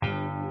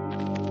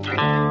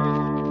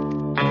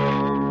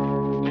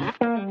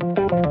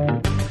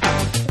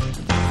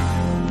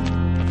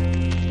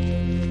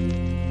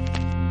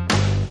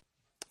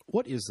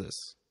is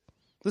this?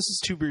 This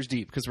is Two Beers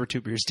Deep because we're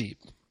two beers deep.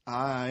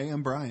 I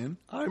am Brian.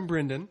 I'm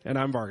Brendan. And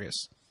I'm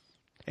Vargas.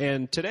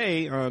 And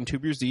today on Two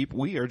Beers Deep,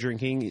 we are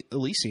drinking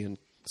Elysian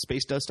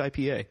Space Dust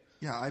IPA.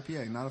 Yeah,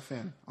 IPA, not a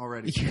fan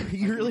already.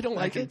 You really don't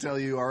like I can it? tell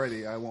you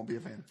already, I won't be a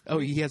fan. Oh,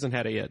 he hasn't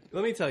had it yet.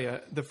 Let me tell you,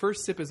 the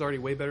first sip is already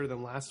way better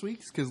than last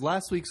week's, because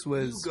last week's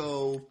was... You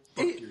go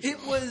fuck yourself.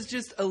 It was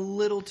just a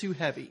little too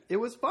heavy. It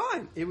was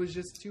fine. It was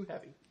just too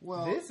heavy.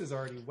 Well- this is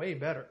already way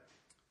better.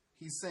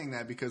 He's saying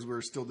that because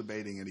we're still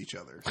debating at each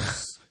other.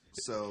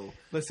 So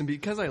Listen,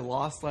 because I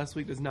lost last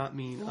week does not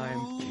mean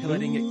I'm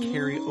letting it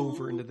carry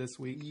over into this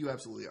week. you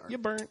absolutely are. You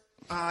burnt.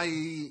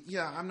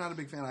 I'm not a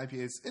big fan of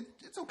IPAs.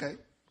 It's okay.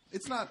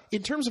 It's not.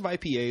 In terms of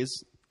IPAs,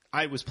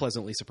 I was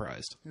pleasantly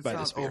surprised It's by not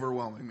this beer.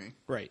 overwhelming me.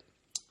 Right.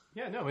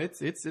 Yeah, no,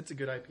 it's a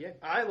good IPA.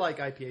 I like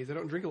IPAs. I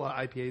don't drink a lot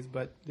of IPAs,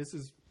 but this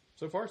is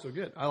so far so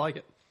good. I like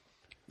it.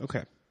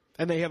 Okay.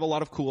 And they have a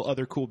lot of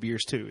other cool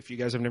beers too. If you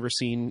guys have never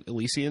seen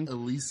Elysian,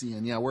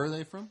 Elysian, yeah. Where are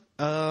they from?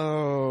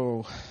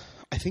 oh,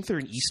 I think they're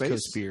an East Space?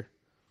 Coast beer.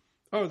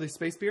 Oh, the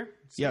space beer?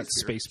 Yeah, it's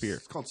space beer.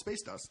 It's called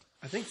Space Dust.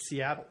 I think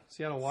Seattle,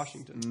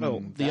 Washington. Oh,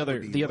 the That other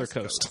would be West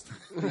coast,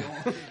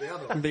 the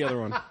other one. the other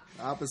one.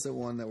 Opposite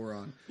one that we're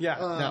on. Yeah,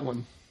 that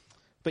one.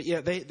 But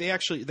yeah, they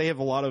have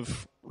a lot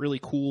of really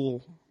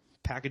cool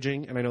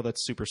packaging, and I know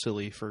that's super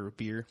silly for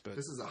beer, but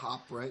This is a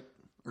hop, right?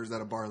 Or is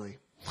that a barley?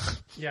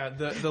 Yeah,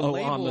 the on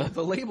label the-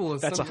 the label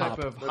is That's some a type hop.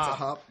 of That's a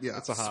hop? Yeah.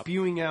 it's a hop.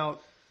 spewing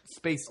out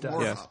space dust.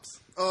 More Yeah. hops.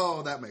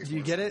 Oh, that makes Do you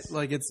more get sense. it?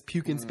 Like it's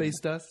puking space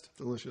dust?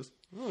 Delicious.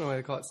 I don't know why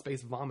they call it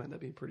space vomit. That'd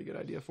be a pretty good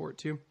idea for it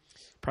too.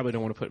 Probably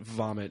don't want to put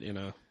vomit in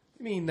a.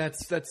 I mean,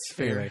 that's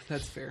fair. Anyway.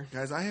 That's fair.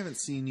 Guys, I haven't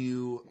seen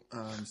you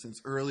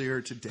since earlier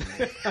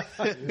today.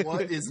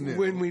 What is new?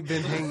 When we've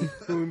been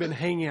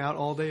hanging out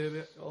all day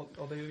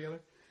together.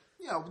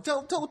 Yeah,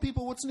 tell the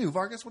people what's new.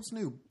 Vargas, what's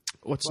new?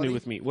 What's Buddy, new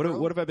with me? bro?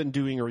 What have I been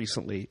doing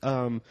recently?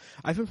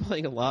 I've been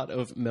playing a lot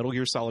of Metal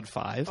Gear Solid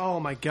 5. Oh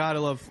my god, I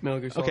love Metal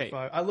Gear Solid Okay.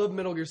 5. I love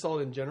Metal Gear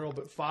Solid in general,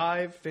 but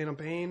 5, Phantom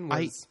Pain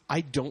was...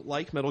 I don't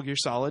like Metal Gear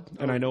Solid,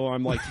 and I know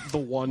I'm like the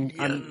one.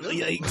 I'm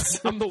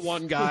the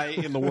one guy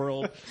in the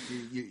world.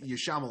 You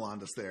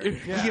Shyamalan us there.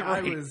 Yeah, I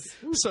right. was...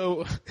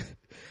 So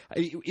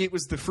it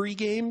was the free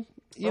game,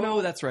 you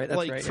know. that's right, that's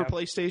like right, for yeah.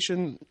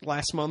 PlayStation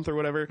last month or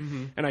whatever.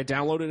 And I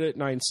downloaded it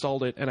and I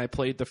installed it and I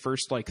played the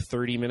first like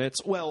 30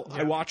 minutes. Well,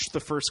 I watched the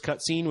first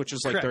cutscene, which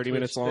is like Correct, 30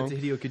 minutes long.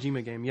 That's a Hideo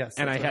Kojima game, yes.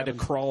 And I that's what had to happened.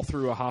 crawl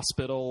through a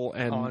hospital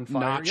On and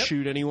fire, not yep.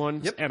 shoot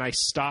anyone. Yep. And I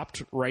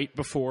stopped right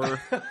before.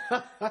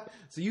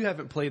 So you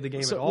haven't played the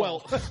game at all.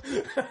 Well,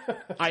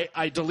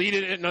 I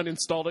deleted it and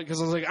uninstalled it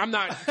because I was like, I'm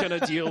not going to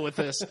deal with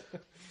this.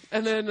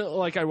 And then,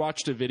 like, I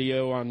watched a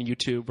video on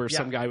YouTube where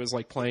some guy was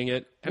like playing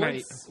it,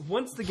 and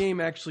once the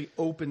game actually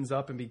opens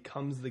up and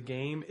becomes the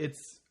game,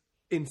 it's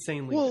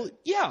insanely good.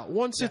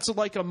 once it's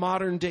like a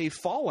modern day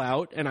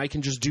Fallout, and I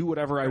can just do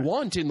whatever I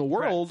want in the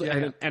world Correct.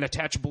 Yeah, and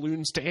attach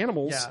balloons to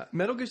animals. Yeah,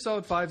 Metal Gear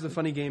Solid 5 is a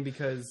funny game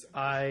because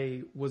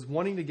I was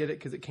wanting to get it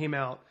because it came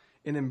out,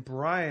 and then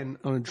Brian,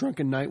 on a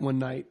drunken night one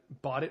night,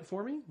 bought it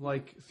for me,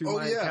 like through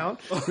my account.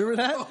 Remember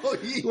that? Oh,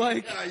 yeah.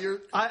 Like, Yeah,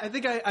 I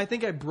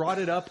think I brought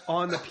it up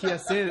on the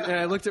PSN, and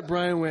I looked at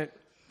Brian and went,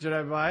 "Should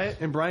I buy it?"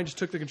 And Brian just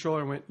took the controller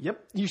and went, "Yep,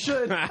 you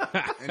should."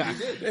 And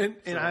you did.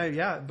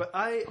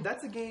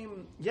 That's a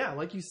game. Yeah,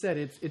 like you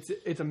said,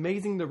 it's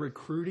amazing the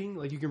recruiting.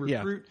 Like you can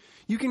recruit,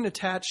 you can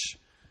attach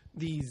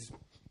these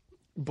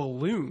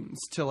balloons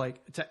to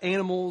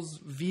animals,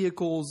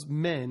 vehicles,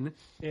 men,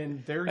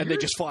 and they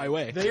just fly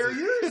away. They are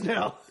yours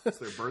now. It's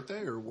their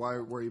birthday, or why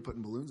are you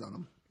putting balloons on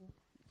them?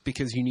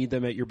 Because you need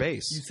them at your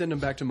base. You send them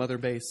back to Mother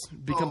Base,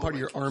 become part of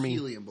your army,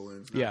 Helium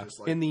balloons. Not Yeah. just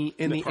like and the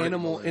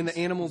balloons.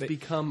 animals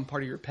become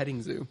part of your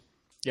petting zoo.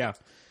 Yeah.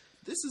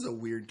 This is a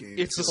weird game.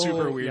 It's a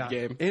super weird yeah.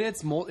 game. And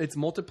it's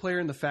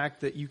multiplayer in the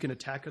fact that you can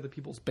attack other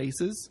people's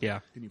bases. Yeah.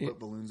 Can you put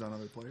balloons on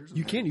other players?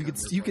 You can. You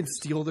can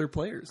steal their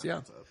players.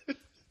 Yeah.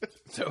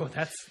 So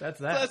that's that.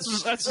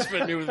 That's what's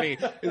been new with me.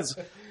 Is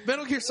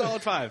Metal Gear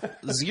Solid 5.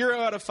 0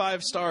 out of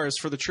 5 stars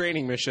for the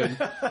training mission.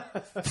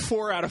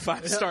 4 out of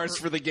 5 stars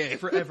for the game.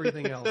 For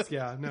everything else.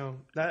 Yeah. No.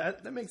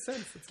 That makes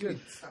sense. It's good.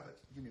 Stop it.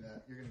 Give me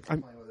that. You're going to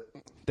keep playing with it.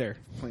 There.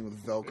 Playing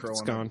with Velcro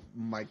It's on gone. a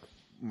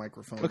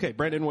microphone. Okay,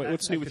 Brandon,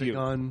 what's new with Could've you?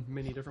 gone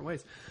many different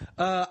ways.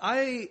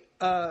 Carrying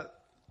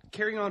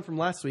on from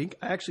last week,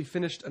 I actually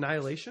finished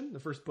Annihilation, the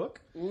first book,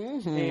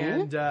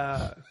 and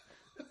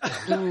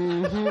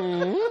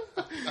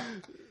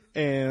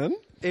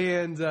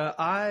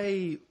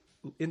I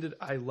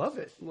love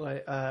it.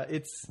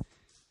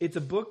 It's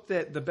a book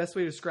that the best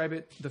way to describe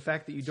it, the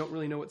fact that you don't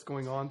really know what's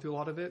going on through a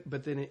lot of it,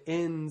 but then it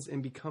ends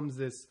and becomes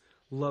this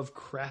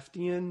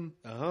Lovecraftian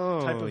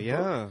type of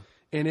book,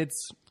 and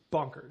it's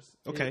bonkers.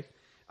 Okay.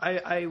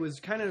 I was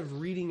kind of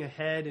reading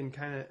ahead and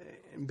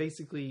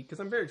basically because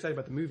I'm very excited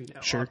about the movie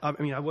now. Sure. I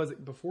mean, I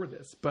wasn't before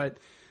this, but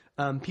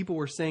people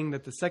were saying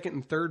that the second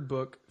and third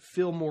book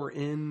feel more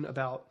in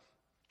about.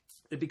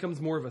 It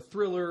becomes more of a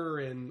thriller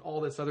and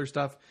all this other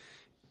stuff,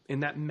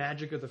 and that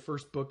magic of the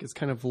first book is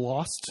kind of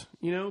lost,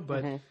 you know.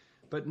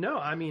 But no,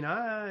 I mean,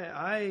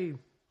 I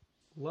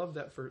Love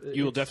that for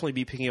You will definitely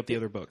be picking up the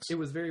other books. It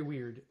was very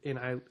weird, and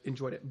I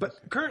enjoyed it. But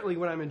currently,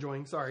 what I'm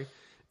enjoying,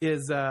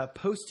 is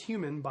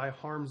Posthuman by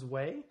Harm's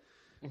Way.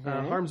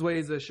 Harm's Way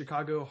is a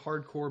Chicago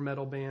hardcore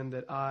metal band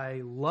that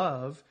I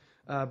love.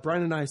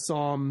 Brian and I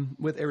saw them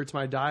with Every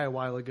Time I Die a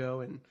while ago,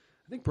 and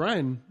I think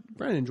Brian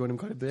enjoyed them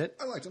quite a bit.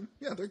 I liked them.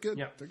 Yeah, they're good.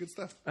 Yeah. They're good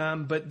stuff.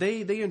 But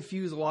they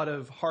infuse a lot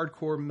of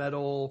hardcore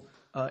metal,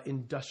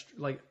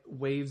 like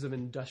waves of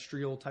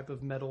industrial type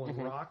of metal and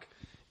rock,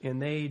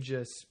 and they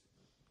just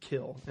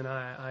kill. And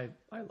I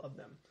love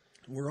them.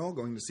 We're all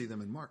going to see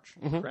them in March.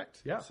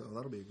 Correct. Yeah. So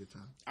that'll be a good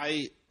time.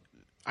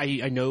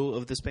 I know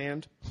of this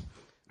band.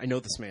 I know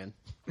this man.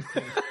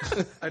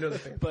 I know the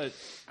band. But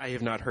I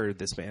have not heard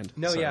this band.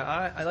 No, so. yeah.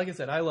 I like I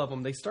said, I love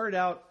them. They started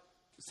out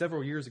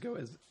several years ago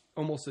as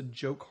almost a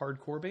joke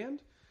hardcore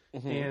band.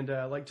 And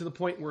like to the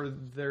point where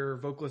their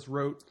vocalist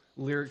wrote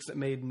lyrics that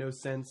made no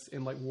sense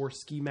and like wore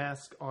ski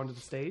mask onto the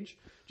stage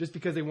just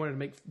because they wanted to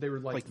make, they were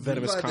like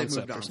Venomous glad they Concept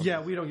moved on. or something.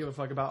 yeah, we don't give a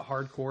fuck about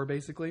hardcore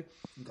basically.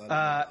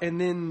 And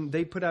then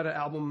they put out an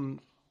album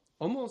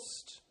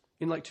almost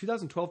in like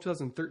 2012,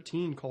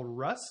 2013 called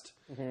Rust,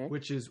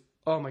 which is,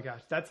 oh my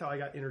gosh, that's how I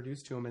got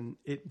introduced to them and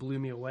it blew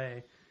me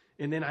away.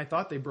 And then I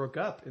thought they broke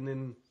up and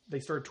then they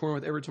started touring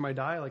with Every Time I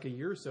Die like a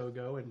year or so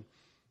ago. And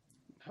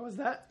how was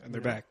that? And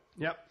they're back.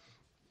 Yep.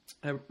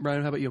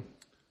 Brian, how about you?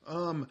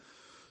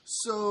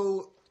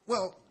 So,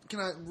 well, can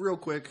I, real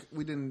quick,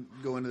 we didn't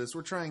go into this.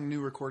 We're trying new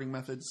recording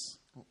methods,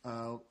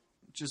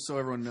 just so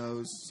everyone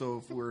knows. So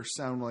if we're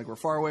sounding like we're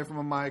far away from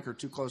a mic or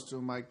too close to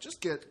a mic,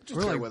 just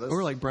bear with us.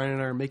 Or like Brian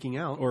and I are making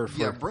out. Or if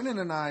Yeah, we're, Brennan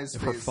and I's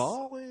if we're face.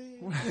 falling.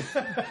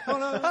 Oh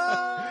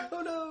no!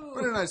 Oh no!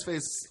 Brennan and I's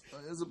face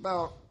is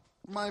about,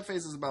 my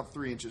face is about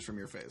 3 inches from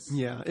your face.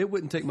 Yeah, it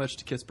wouldn't take much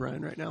to kiss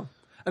Brian right now.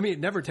 I mean, it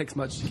never takes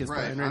much to kiss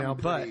Brian right now,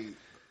 but pretty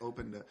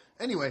open to.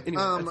 Anyway, that's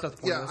not the point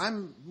yeah, of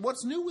this.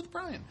 what's new with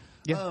Brian?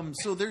 Yeah.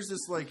 So there's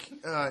this like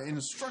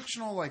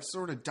instructional, like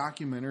sort of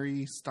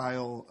documentary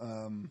style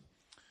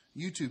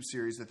YouTube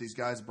series that these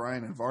guys,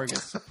 Brian and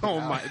Vargas, Oh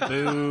my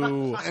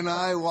boo. and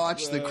I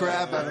watch the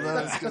crap out of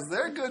those because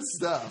they're good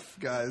stuff,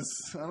 guys.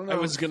 I don't know. I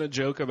was gonna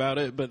joke about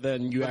it, but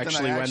then you But then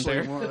actually I went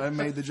there. I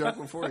made the joke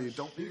before you.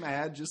 Don't be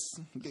mad. Just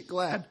get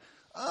glad.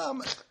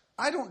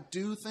 I don't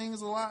do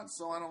things a lot,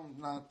 so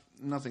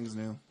nothing's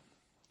new.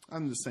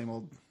 I'm the same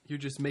old. you're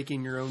just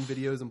making your own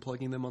videos and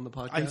plugging them on the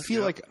podcast. I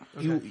feel like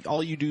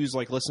all you do is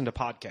like listen to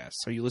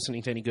podcasts. Are you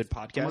listening to any good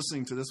I'm podcasts?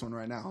 listening to this one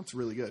right now. It's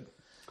really good.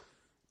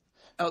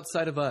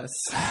 outside of us,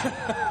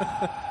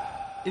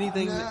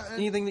 anything Nah,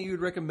 anything that you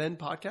would recommend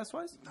podcast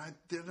wise?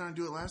 Did I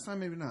do it last time?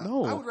 Maybe not.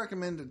 No. I would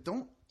recommend it.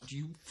 Don't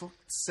you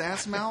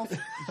sass mouth.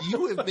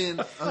 You have been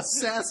a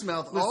sass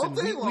mouth all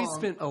day long. We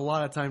spent a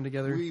lot of time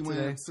together We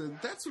today. went. So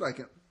that's what I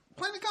can.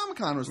 Planet Comic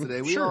Con was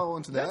today. We Sure. all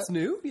went to that. That's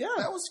new. Yeah.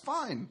 That was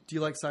fine. Do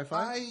you like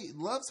sci-fi? I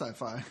love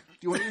sci-fi. Do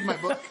you want to read my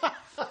book?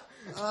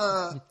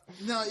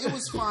 No, it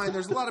was fine.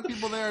 There's a lot of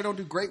people there. I don't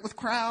do great with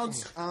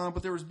crowds,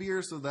 but there was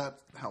beer, so that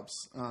helps.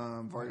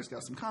 Vargas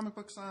got some comic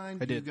book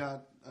signed. I did. You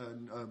got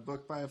a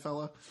book by a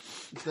fella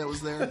that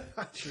was there.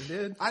 Sure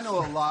did. I know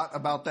a lot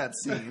about that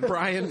scene.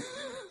 Brian,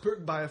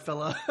 By a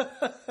fella.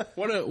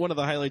 one of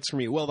the highlights for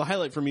me. Well, the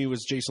highlight for me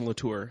was Jason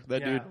Latour.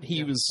 That Yeah, dude,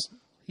 he was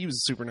a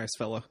super nice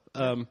fella.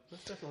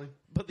 Definitely.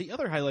 But the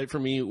other highlight for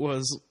me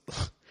was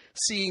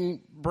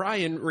seeing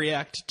Brian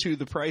react to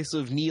the price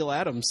of Neil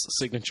Adams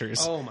signatures.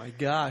 Oh my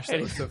gosh,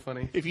 that was so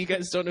funny. If you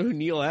guys don't know who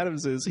Neil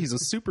Adams is, he's a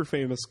super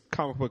famous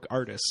comic book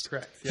artist.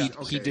 Correct. He, Yeah.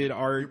 he did You're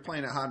art,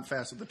 playing it hot and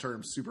fast with the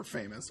term super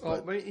famous,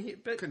 Oh, but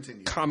but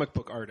continue. comic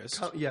book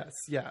artist. yes,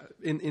 yeah.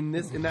 In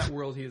that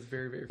world, he is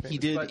very, very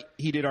famous.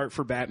 He did art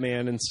for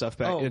Batman and stuff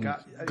back in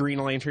God. Green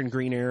Lantern,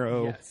 Green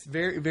Arrow. Yes,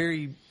 very,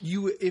 very.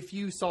 If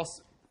you saw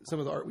some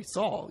of the art we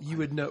saw, you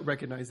would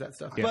recognize that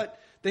stuff. Yeah. But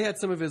they had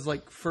some of his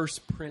like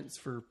first prints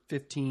for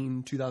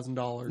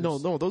 $2,000.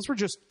 No, those were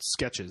just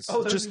sketches.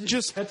 Oh, those just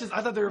are sketches?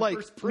 I thought they were like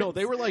first prints. no,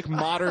 they were like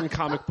modern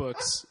comic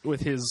books with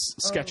his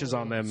sketches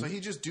on them. So he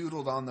just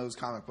doodled on those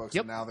comic books,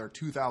 Yep. and now they're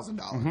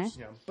 $2,000.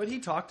 Yeah, but he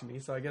talked to me,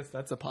 so I guess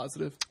that's a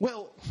positive.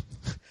 Well,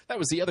 that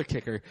was the other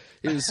kicker.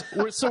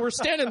 We're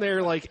standing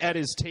there like at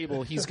his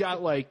table. He's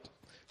got like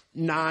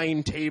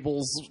 9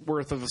 tables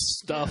worth of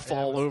stuff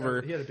all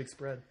over. He had a big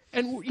spread.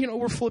 And,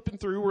 we're flipping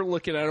through, we're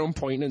looking at him,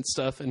 pointing and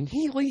stuff, and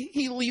he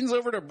leans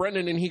over to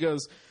Brendan and he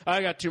goes,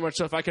 I got too much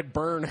stuff. I could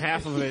burn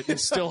half of it and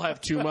still have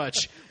too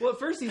much. Well, at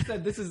first he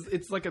said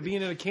it's like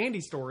being in a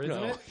candy store, isn't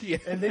No. it? Yeah.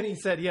 And then he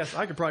said, yes,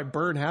 I could probably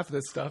burn half of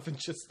this stuff and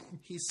just.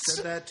 He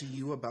said that to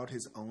you about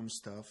his own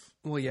stuff.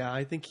 Well, yeah,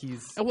 I think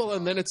he's. Well,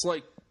 and then it's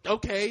like,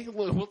 okay,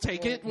 we'll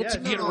take it. We'll yeah,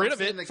 get no, rid I'm of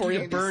saying it the for you.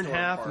 candy Burn store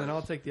half, part. and then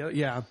I'll take the other.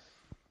 Yeah,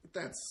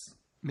 That's.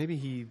 maybe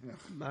he.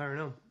 I don't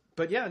know,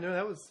 but yeah, no,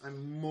 that was.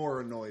 I'm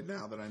more annoyed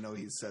now that I know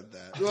he said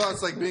that. Well,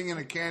 it's like being in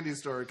a candy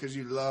store because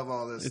you love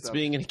all this It's stuff.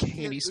 being in a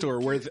candy store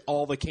where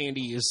all the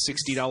candy is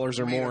 $60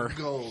 or Made of more.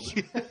 gold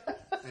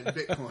and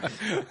Bitcoin.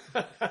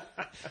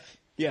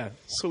 Yeah,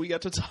 so we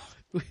got to talk.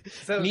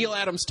 Neil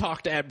Adams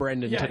talked at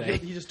Brendan Yeah, today.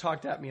 he just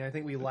talked at me. I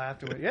think we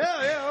laughed and went,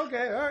 yeah,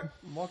 okay, all right.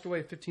 And walked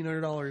away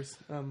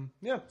 $1,500.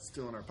 Yeah,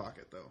 Still in our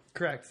pocket, though.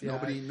 correct. Yeah,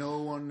 No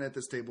one at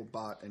this table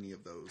bought any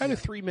of those. How do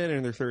 3 men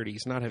in their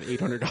 30s not have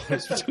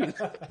 $800 between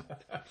them?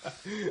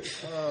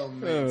 Oh,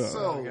 man.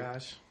 oh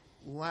gosh.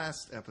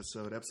 Last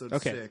episode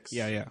Okay. 6.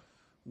 Yeah.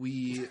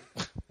 We...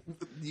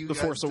 The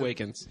Force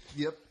Awakens.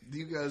 Yep.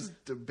 You guys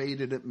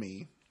debated at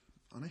me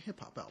on a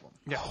hip-hop album.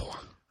 Yeah.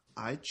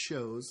 I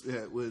chose...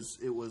 It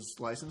was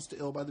Licensed to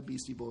Ill by the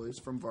Beastie Boys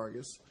from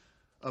Vargas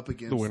up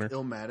against The winner.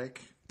 Illmatic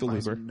The by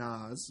loser.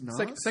 Nas.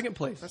 Second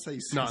place. That's how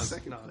you say Nas.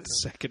 second Nas. place.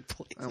 Second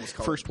place. I almost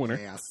called First it winner.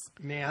 Nas.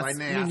 Nas. By I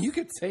Nas. mean, you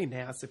could say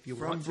Nas if you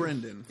From want to.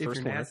 Brendan. If First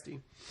you're winner.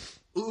 nasty.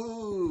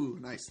 Ooh,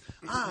 nice.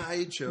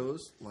 I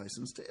chose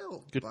Licensed to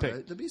Ill Good by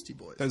pick. the Beastie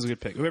Boys. That was a good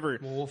pick.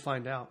 Well, we'll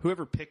find out.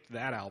 Whoever picked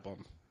that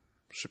album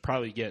should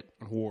probably get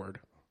an award.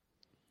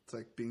 It's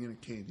like being in a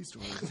candy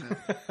store, isn't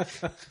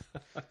it?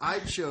 I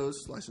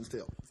chose Licensed to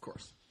Ill, of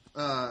course.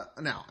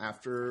 Now,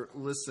 after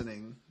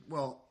listening,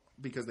 well,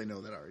 because they know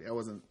that already. I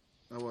wasn't.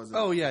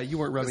 Oh, yeah, you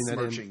weren't rubbing that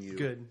in. besmirching you.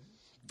 Good.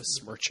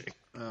 Besmirching.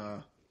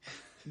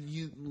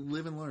 You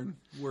live and learn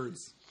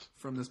words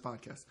from this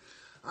podcast.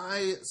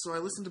 So I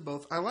listened to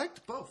both. I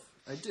liked both.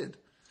 I did.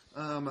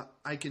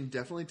 I can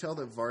definitely tell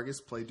that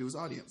Vargas played to his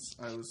audience.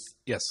 I was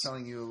Yes.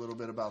 telling you a little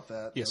bit about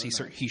that. Yes, the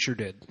other night. he sure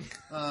did.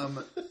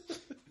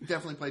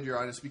 Definitely played to your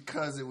audience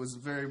because it was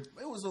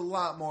a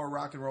lot more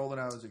rock and roll than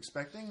I was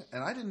expecting,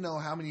 and I didn't know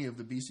how many of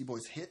the Beastie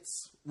Boys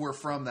hits were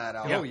from that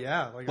album. Oh,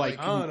 yeah. Like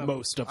on 'em.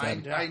 most of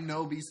them. I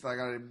know Beastie. Like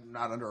I'm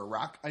not under a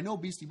rock. I know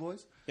Beastie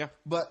Boys. Yeah.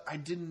 But I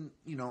didn't.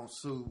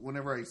 So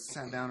whenever I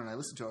sat down and I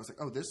listened to it, I was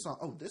like, oh, this song.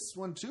 Oh, this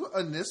one too.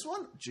 And this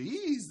one.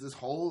 Jeez, this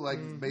whole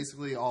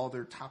basically all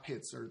their top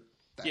hits are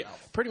that Yeah, album.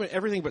 pretty much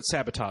everything but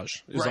Sabotage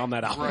is on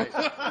that album.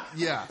 Right.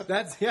 Yeah.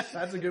 That's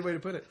a good way to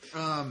put it.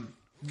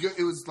 Good.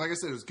 It was like I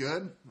said. It was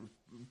good.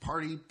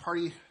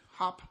 Party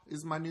hop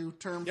is my new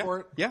term for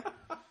it. Yeah,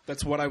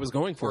 that's what I was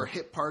going Or for.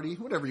 hip party,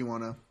 whatever you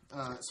want to.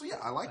 So yeah,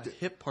 I liked it.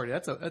 Hip party.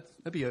 That'd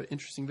be an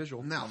interesting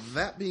visual. Now,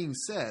 that being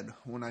said,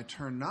 when I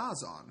turn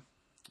Nas on,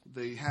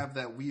 they have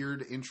that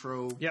weird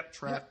intro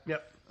track.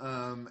 Yep.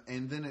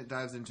 And then it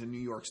dives into New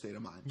York State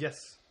of Mind. Yes.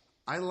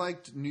 I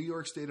liked New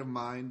York State of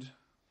Mind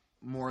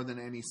more than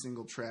any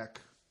single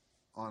track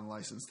on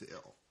License to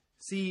Ill.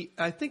 See,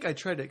 I think I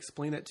tried to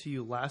explain it to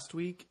you last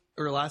week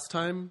or last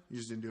time. You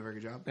just didn't do a very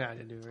good job? Yeah, I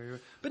didn't do it very well.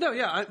 But no,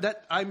 yeah,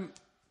 I'm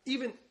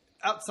even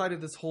outside of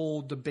this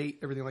whole debate,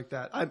 everything like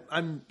that.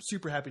 I'm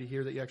super happy to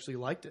hear that you actually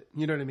liked it.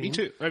 You know what I mean? Me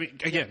too. I mean,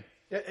 again,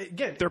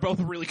 Again, they're both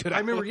really good. I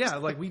remember, albums. yeah,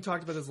 like we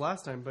talked about this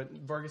last time, but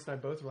Vargas and I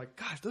both were like,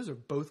 "Gosh, those are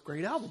both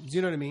great albums."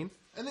 You know what I mean?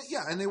 And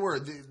they were.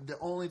 The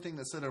only thing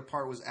that set it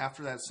apart was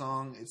after that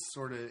song,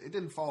 it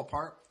didn't fall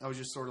apart. I was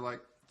just sort of like,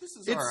 this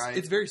is all right.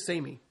 It's very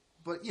samey.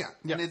 But yeah,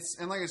 Yeah.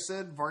 and like I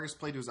said, Vargas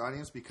played to his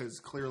audience because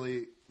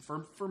clearly,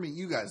 for me,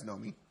 you guys know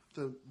me.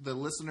 The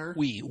listener,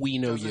 we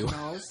know you.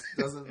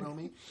 doesn't know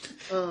me.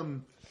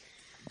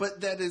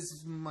 But that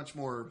is much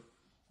more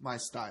my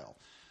style.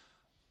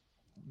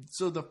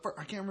 So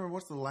I can't remember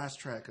what's the last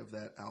track of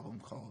that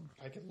album called.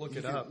 I can look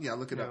it up. Yeah,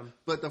 look it up.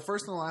 But the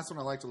first and the last one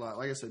I liked a lot.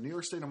 Like I said, New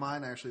York State of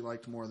Mind I actually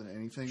liked more than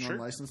anything on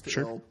License to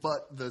Ill.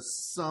 But the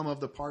sum of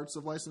the parts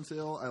of License to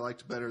Ill I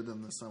liked better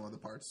than the sum of the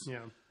parts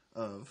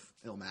of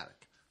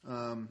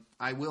Illmatic.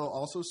 I will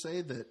also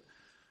say that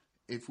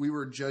if we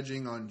were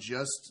judging on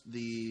just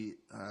the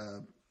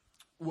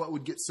what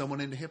would get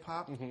someone into hip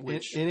hop,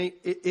 which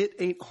it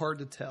ain't hard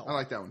to tell. I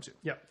like that one too.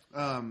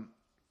 Yeah.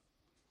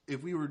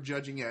 If we were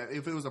judging,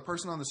 if it was a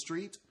person on the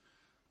street,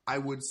 I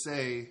would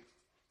say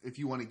if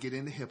you want to get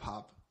into hip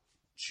hop,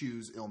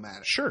 choose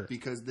Illmatic. Sure.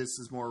 Because this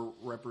is more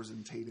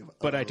representative.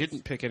 But I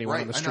didn't pick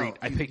anyone on the street.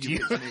 I picked you.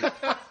 picked me.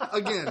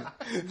 Again,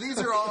 these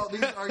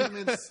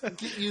arguments,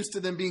 get used to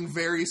them being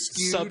very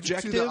skewed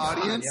Subjective? to the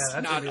audience.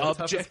 Yeah, that's Not gonna be the toughest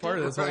objective, part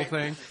of this whole right.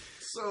 thing.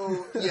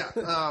 So,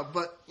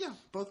 but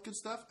both good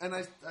stuff. And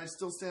I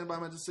still stand by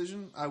my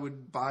decision. I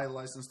would buy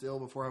License to Ill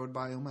before I would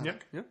buy Illmatic.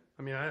 Yeah.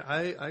 I mean,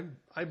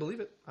 I believe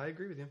it. I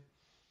agree with you.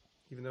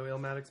 Even though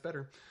Illmatic's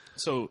better.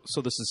 So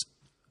this is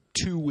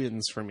 2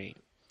 wins for me.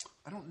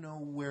 I don't know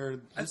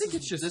where. I think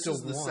it's just this still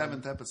is the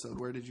one. 7th episode.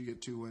 Where did you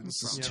get 2 wins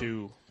This from? is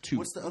two.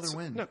 What's the other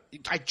win? No,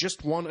 I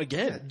just won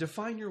again.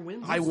 Define your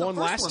wins. I won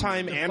first last one?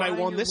 time and I Define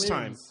won your this wins.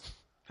 time.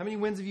 How many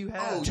wins have you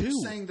had? Oh, 2. you're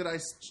saying that I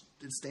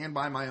stand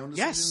by my own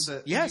decision? Yes,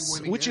 That yes,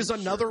 you win which again? is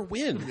another Sure.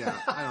 win. Yeah,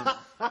 I don't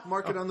know.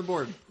 Mark it on the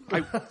board.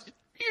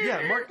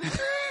 Yeah, Mark.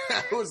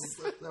 that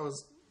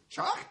was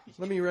chalk.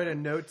 Let me write a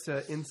note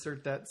to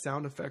insert that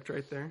sound effect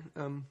right there.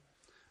 All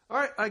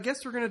right, I guess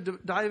we're going to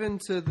dive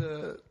into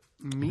the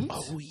meat.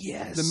 Oh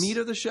yes, The meat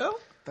of the show.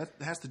 That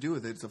has to do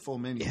with it. It's a full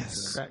menu.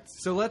 Yes. Correct.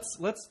 So let's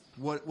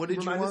What did you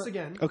remind want? us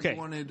again. Okay. You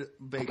wanted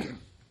bacon.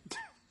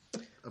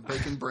 A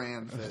bacon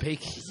brand. That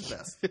Bacon. is the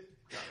best.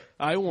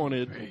 I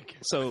wanted.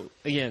 So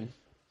again,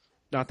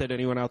 not that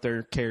anyone out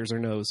there cares or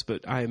knows,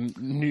 but I'm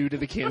new to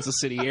the Kansas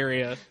City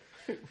area.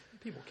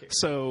 People care.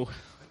 So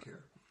I care.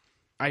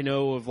 I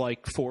know of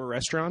like 4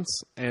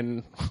 restaurants,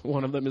 and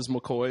one of them is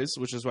McCoy's,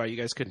 which is why you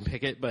guys couldn't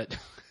pick it. But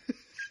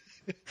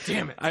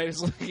Damn it. I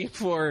was looking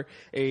for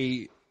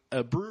a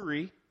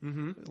brewery,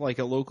 like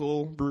a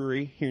local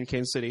brewery here in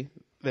Kansas City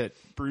that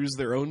brews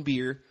their own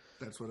beer.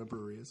 That's what a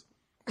brewery is.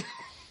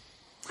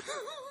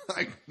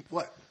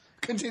 What?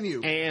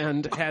 Continue.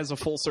 And has a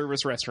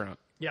full-service restaurant.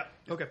 Yeah.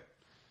 Okay.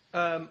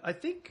 I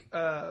think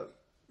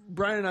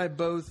Brian and I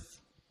both.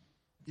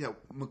 Yeah,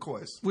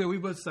 McCoy's. We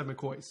both said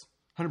McCoy's.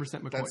 100%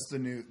 McCoy's. That's the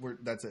new.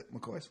 That's it.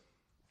 McCoy's.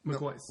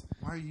 McCoy's. No,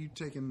 why are you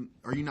taking?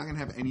 Are you not going to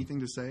have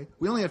anything to say?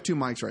 We only have 2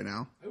 mics right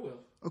now. I will.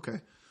 Okay.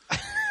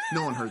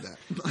 No one heard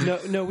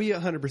that. No, we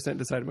 100%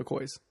 decided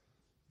McCoy's.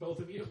 Both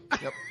of you?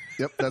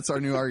 Yep. That's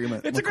our new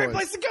argument. It's a great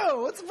place to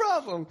go. What's the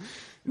problem?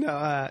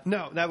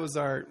 No, that was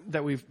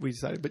that we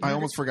decided. But I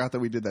almost forgot that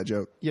we did that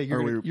joke. Yeah,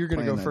 you're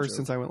going to go first joke.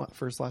 since I went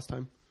first last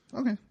time.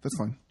 Okay, that's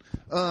fine.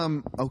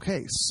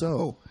 Okay,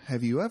 so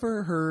have you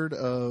ever heard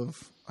of?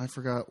 I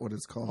forgot what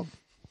it's called.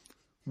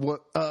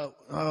 What?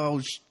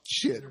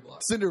 Shit!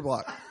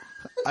 Cinderblock.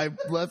 I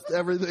left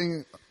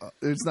everything.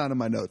 It's not in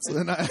my notes.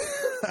 And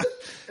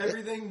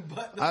Everything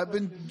but. I've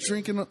been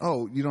drinking.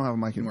 Oh, you don't have a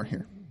mic anymore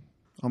here.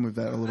 I'll move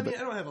that a little bit. I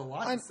don't have a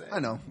lot to say. I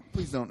know.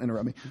 Please don't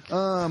interrupt me.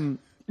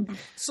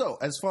 So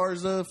as far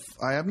as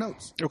I have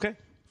notes. Okay.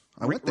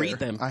 I went there. Read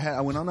them. I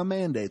went on a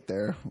mandate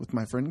there with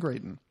my friend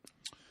Graydon.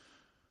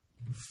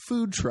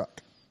 Food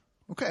truck.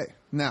 Okay.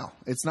 Now,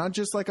 it's not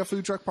just like a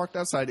food truck parked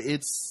outside.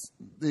 It's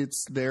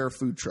their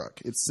food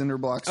truck. It's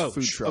Cinderblock's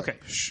food truck. Okay.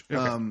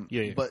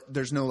 Yeah. But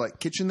there's no like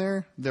kitchen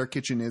there. Their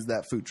kitchen is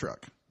that food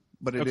truck.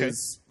 But it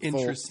is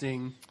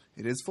interesting.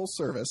 It is full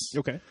service.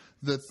 Okay.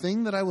 The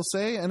thing that I will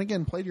say, and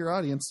again, play to your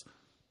audience,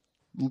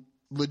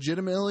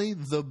 legitimately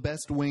the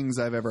best wings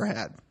I've ever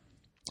had.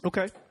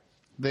 Okay.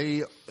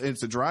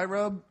 It's a dry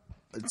rub.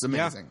 It's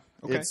amazing.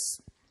 Yeah. Okay.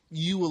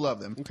 You will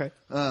love them. Okay.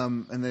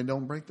 And they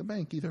don't break the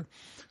bank either.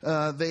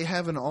 They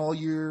have an all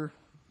year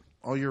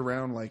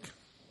round, like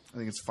I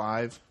think it's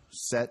 5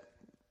 set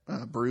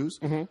brews.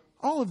 Mm-hmm.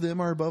 All of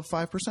them are above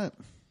 5%.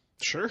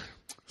 Sure.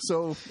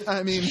 So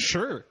I mean,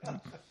 sure.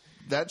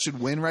 That should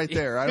win right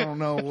there. I don't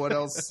know what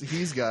else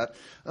he's got.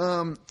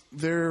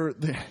 Their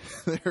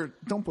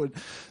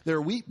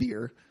wheat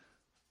beer.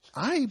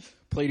 I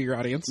play to your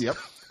audience. Yep.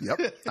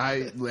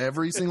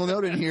 Every single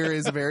note in here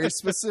is very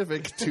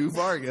specific to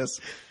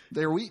Vargas.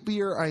 Their wheat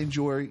beer, I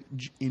enjoy.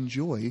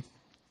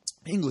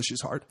 English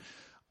is hard.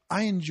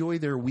 I enjoy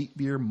their wheat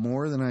beer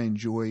more than I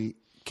enjoy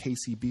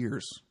Casey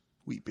Beer's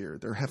wheat beer.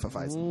 Their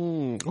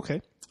Hefeweizen.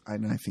 Okay.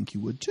 And I think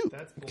you would too.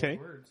 That's bold Okay.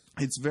 words.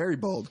 It's very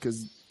bold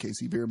because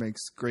Casey Beer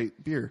makes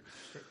great beer.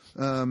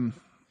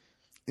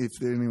 If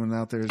there's anyone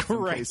out there, from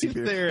Right Casey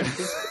Beer. there.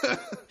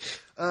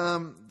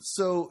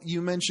 So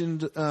you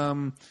mentioned,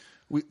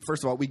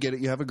 first of all, we get it.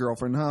 You have a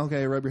girlfriend. Oh,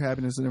 okay, rub your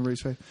happiness in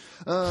everybody's face.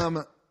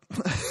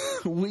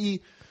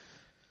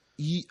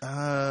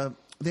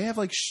 They have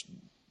like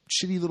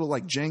shitty little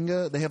like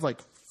Jenga. They have like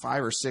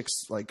 5 or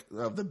 6 like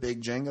of the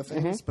big Jenga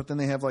things, but then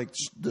they have like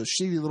the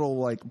shitty little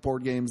like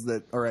board games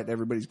that are at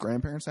everybody's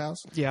grandparents'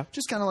 house. Yeah.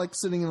 Just kind of like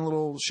sitting in a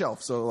little shelf.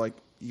 So like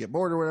you get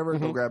bored or whatever,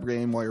 go grab a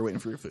game while you're waiting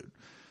for your food.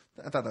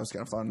 I thought that was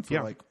kind of fun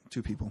for like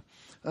 2 people.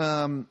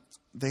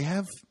 They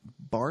have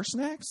bar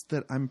snacks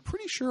that I'm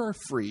pretty sure are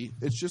free.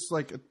 It's just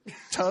like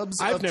tubs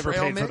I've of never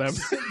trail paid for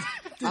mix. them.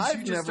 Did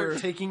you just start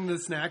taking the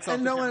snacks off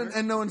And the no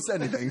counter? one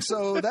said anything.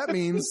 So that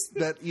means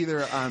that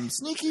either I'm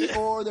sneaky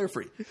or they're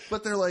free.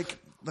 But they're like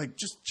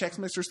just Chex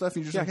Mix or stuff.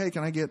 You're just like, hey,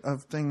 can I get a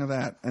thing of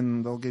that?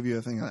 And they'll give you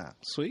a thing of that.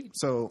 Sweet.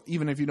 So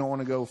even if you don't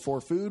want to go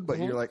for food, but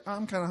you're like,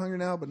 I'm kind of hungry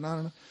now, but not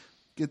enough,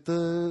 get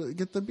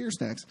the beer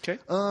snacks. Okay.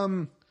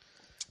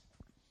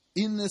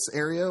 In this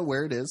area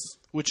where it is,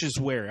 Which is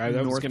where?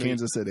 North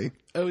Kansas City.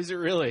 Oh, is it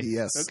really?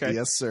 Yes. Okay.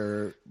 Yes,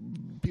 sir.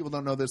 People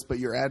don't know this, but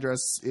your address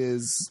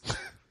is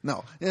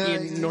no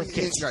in North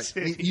Kansas right.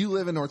 City. You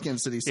live in North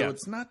Kansas City, so Yeah.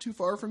 it's not too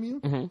far from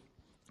you.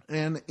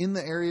 And in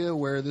the area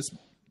where this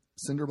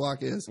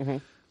Cinderblock is,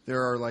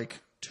 there are like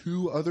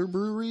 2 other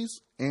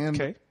breweries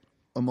and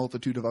a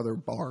multitude of other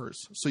bars.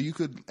 So you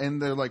could,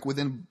 and they're like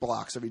within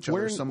blocks of each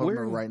other. Some of them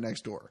are right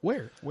next door.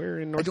 Where? Where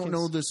in North I don't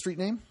know Kansas? the street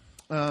name.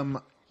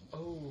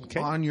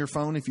 On your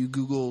phone, if you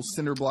Google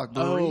Cinderblock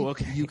Brewery,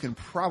 you can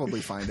probably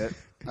find it,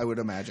 I would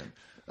imagine.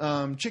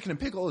 Chicken and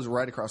Pickle is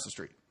right across the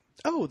street.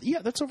 Oh,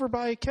 yeah, that's over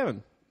by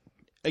Kevin.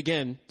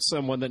 Again,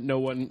 someone that no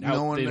one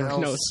there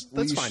knows.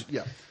 That's fine.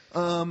 Yeah.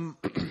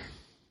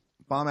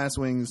 Bomb-ass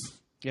wings.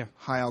 Yeah.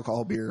 High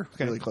alcohol beer.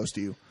 Really close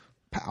to you.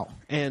 Pow.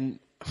 And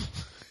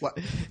What?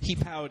 he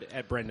powed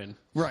at Brendan.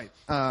 Right.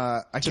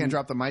 I can't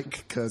drop the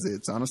mic because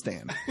it's on a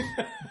stand.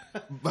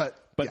 But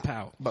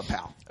pow. But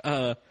pow.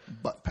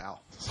 But pow.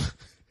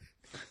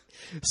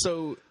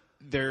 So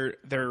their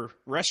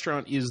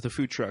restaurant is the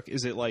food truck.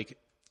 Is it like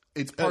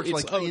It's parked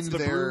it's- like oh, in it's the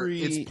there.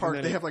 brewery, It's and parked.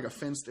 then They it- have like a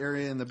fenced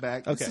area in the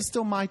back. This Okay. is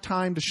still my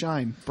time to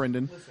shine,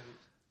 Brendan.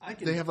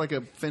 They have like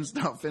a fenced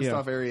off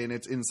area, and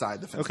it's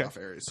inside the fenced off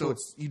area. So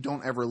you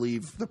don't ever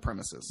leave the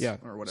premises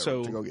or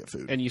whatever to go get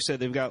food. And you said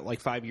they've got like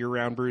 5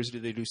 year-round brews. Do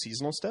they do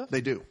seasonal stuff?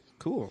 They do.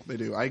 Cool. They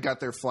do. I got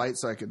their flight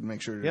so I could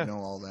make sure to know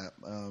all that.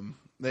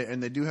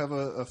 They do have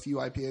a few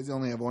IPAs. They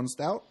only have one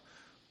stout.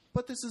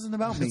 But this isn't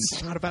about me.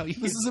 It's not about you.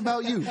 This is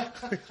about you.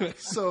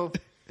 So,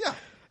 yeah.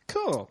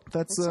 Cool.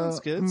 That sounds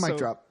good. Mic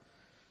drop.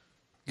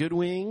 Good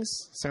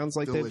wings. Sounds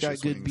like they've got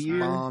good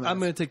beer. I'm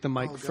going to take the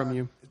mic from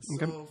you. It's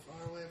so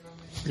far away from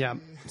me. Yeah.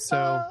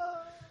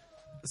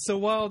 So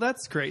while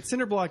that's great,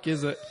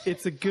 Cinderblock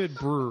it's a good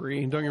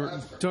brewery. Don't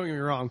get me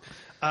wrong.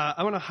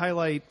 I want to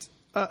highlight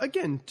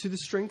again to the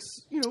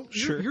strengths.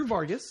 You're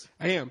Vargas.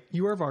 I am.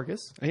 You are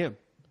Vargas. I am.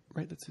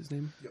 Right, that's his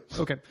name. Yep.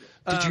 Okay.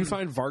 Did you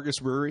find Vargas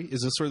Brewery?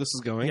 Is this where this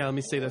is going? Yeah. Let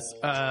me say this.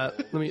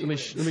 Let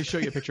me show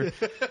you a picture.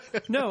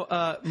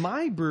 No,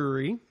 my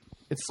brewery.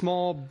 It's a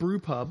small brew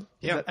pub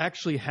that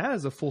actually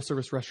has a full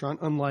service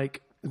restaurant,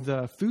 unlike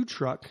the food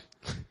truck.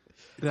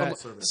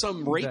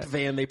 Some rape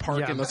van they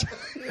park in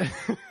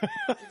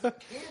the.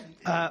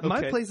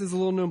 My place is a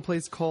little known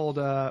place called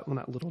well,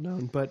 not little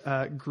known,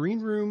 but Green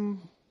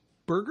Room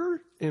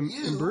Burger and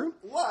Brew.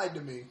 Lied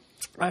to me.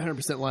 I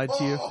 100% lied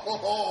to you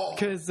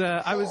because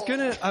I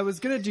was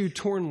gonna do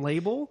Torn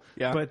Label,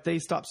 but they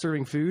stopped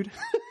serving food.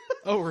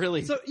 Oh,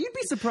 really? So you'd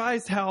be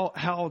surprised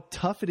how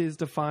tough it is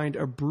to find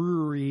a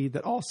brewery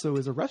that also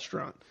is a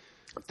restaurant.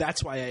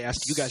 That's why I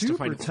asked you guys to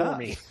find it for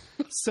me.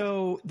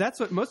 So that's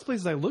what most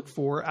places I look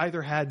for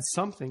either had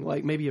something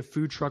like maybe a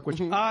food truck, which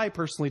I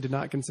personally did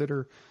not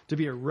consider to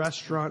be a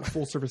restaurant,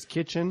 full service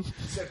kitchen.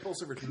 It's a full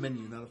service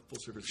menu, not a full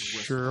service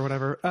restaurant. Sure,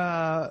 whatever.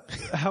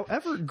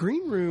 However,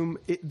 Green Room,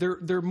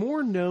 they're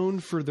more known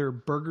for their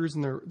burgers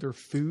and their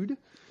food.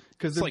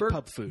 It's like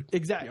pub food.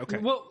 Exactly. Okay.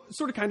 Well,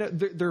 sort of, kind of.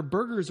 Their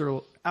burgers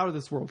are out of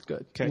this world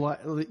good. Okay.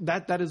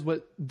 That is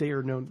what they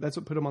are known. That's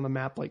what put them on the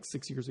map like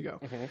 6 years ago.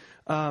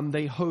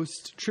 They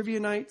host trivia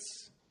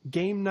nights,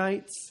 game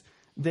nights.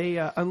 They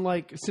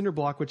unlike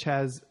Cinderblock, which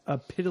has a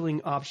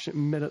piddling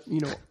option,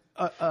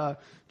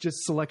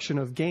 just selection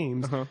of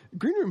games.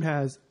 Green Room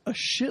has a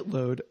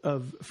shitload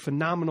of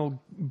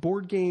phenomenal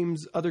board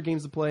games, other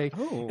games to play,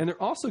 and they're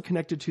also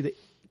connected to the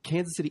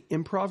Kansas City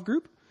Improv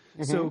Group.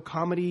 So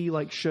comedy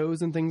like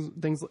shows and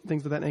things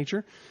of that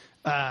nature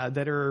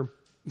that are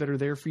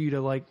there for you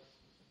to like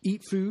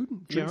eat food,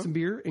 drink some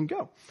beer, and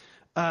go.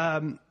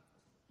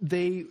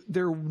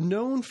 They're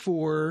known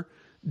for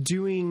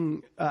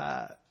doing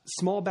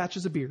small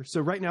batches of beer.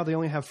 So right now they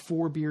only have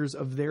 4 beers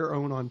of their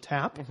own on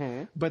tap,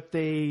 but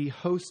they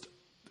host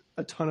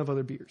a ton of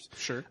other beers.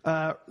 Sure.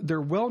 They're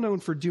well known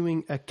for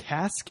doing a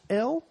cask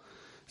ale.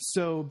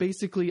 So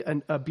basically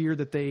a beer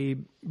that they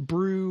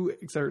brew,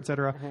 et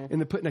cetera, and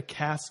they put in a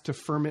cask to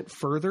ferment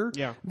further.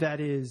 Yeah.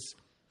 That is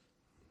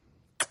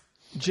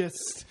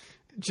just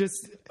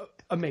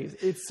amazing.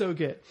 It's so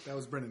good. That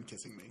was Brendan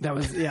kissing me. That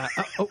was, yeah.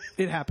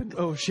 It happened.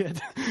 Oh,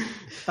 shit.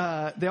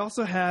 They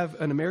also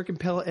have an American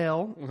Pale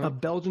Ale, a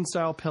Belgian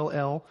style Pale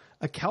Ale,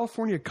 a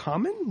California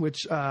Common,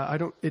 which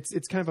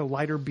it's kind of a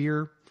lighter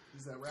beer.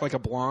 Is that right? Like a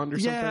blonde or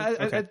something?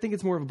 Yeah, I think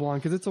it's more of a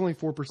blonde because it's only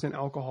 4%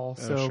 alcohol.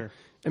 So, sure.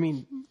 I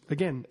mean,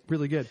 again,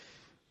 really good.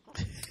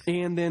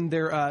 And then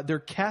their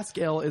cask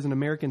ale is an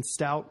American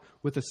stout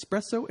with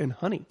espresso and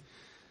honey.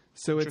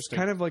 So it's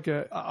kind of like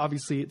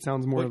obviously it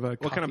sounds more of a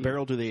coffee. What kind of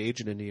barrel do they age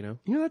it in, do you know?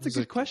 That's a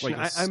good question.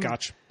 Like a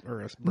Scotch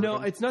or a bourbon? No,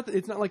 it's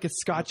not like a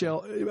Scotch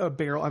ale, a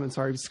barrel. I'm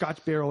sorry,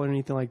 Scotch barrel or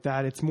anything like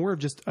that. It's more of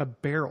just a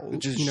barrel.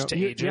 Just to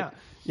age it?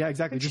 Yeah,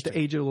 exactly. Just to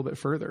age it a little bit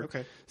further.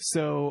 Okay.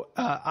 So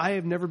I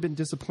have never been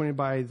disappointed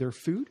by their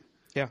food.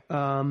 Yeah.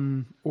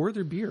 Or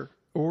their beer.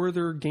 Or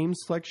their game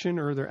selection,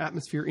 or their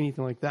atmosphere,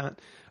 anything like that.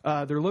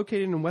 They're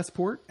located in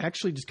Westport,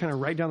 actually just kind of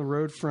right down the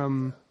road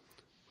from...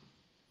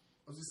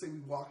 I was just saying we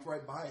walked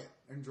right by it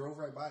and drove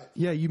right by it.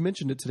 Yeah, you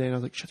mentioned it today, and I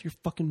was like, shut your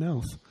fucking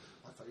mouth.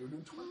 I thought you were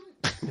doing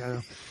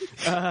Twilight.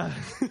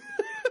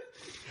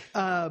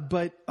 Yeah,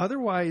 but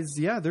otherwise,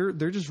 yeah, they're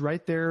just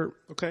right there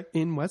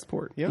in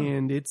Westport. Yeah.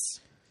 And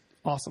it's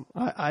awesome.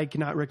 I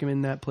cannot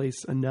recommend that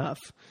place enough.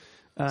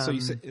 So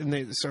you said,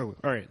 all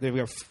right, they've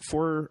got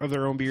 4 of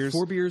their own beers.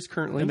 4 beers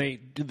currently,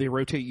 and do they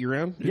rotate year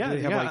round? Yeah, do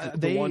they have like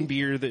the one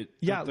beer that.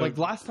 Yeah, like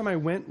last time I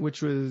went,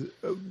 which was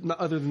not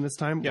other than this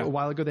time, a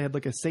while ago, they had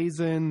like a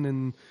saison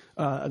and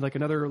like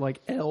another like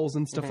L's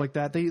and stuff like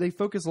that. They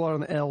focus a lot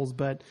on the L's,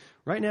 but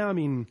right now, I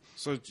mean,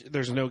 so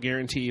there's no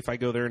guarantee if I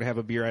go there and have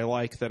a beer I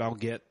like that I'll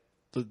get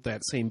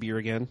that same beer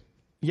again.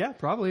 Yeah,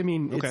 probably. I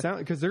mean, it's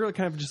because they're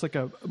kind of just like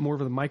a more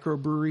of a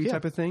microbrewery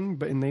type of thing,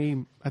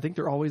 I think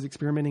they're always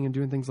experimenting and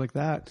doing things like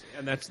that.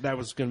 And that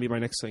was going to be my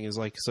next thing is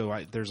like,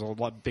 there's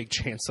a big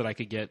chance that I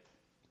could get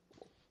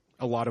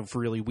a lot of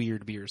really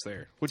weird beers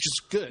there, which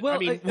is good. Well, I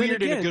mean,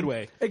 weird in a good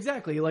way.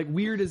 Exactly. Like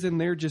weird as in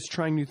they're just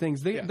trying new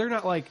things. They're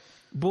not like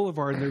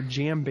Boulevard, they're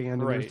jam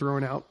band, and they're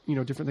throwing out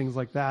different things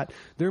like that.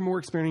 They're more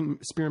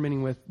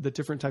experimenting with the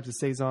different types of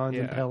saisons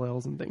and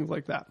LLs and things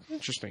like that.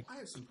 Interesting. I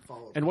have some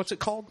follow-up. And what's it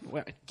called?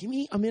 Give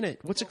me a minute.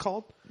 What's it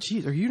called?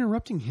 Jeez, are you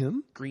interrupting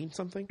him? Green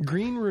something?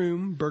 Green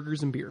Room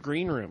Burgers and Beer.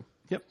 Green Room.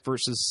 Yep.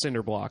 Versus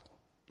Cinderblock.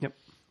 Yep.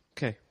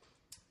 Okay.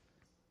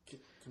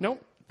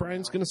 Nope.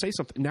 Brian's going to say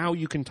something. Now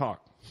you can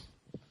talk.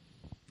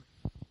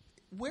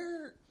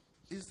 Where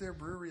is their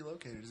brewery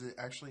located? Is it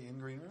actually in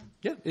Green Room?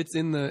 Yeah, it's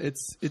in the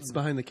it's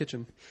behind the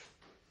kitchen.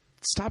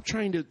 Stop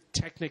trying to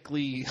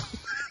technically.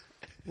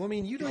 Well, I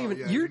mean, you don't Oh, even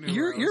yeah, you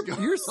knew where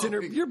I was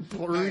going. your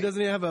brewery Hey. doesn't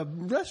even have a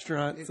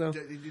restaurant. So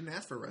He didn't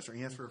ask for a restaurant.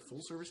 He asked for a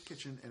full service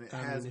kitchen, and it I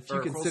has mean, if or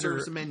you a full consider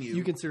service menu.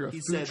 you consider a He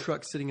food said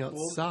truck sitting full-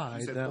 outside,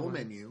 He said that full one.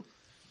 menu,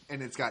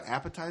 and it's got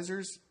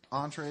appetizers,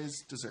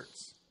 entrees,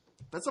 desserts.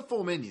 That's a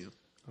full menu.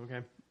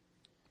 okay.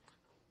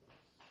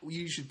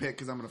 You should pick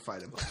because I'm going to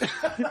fight him.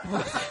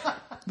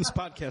 This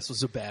podcast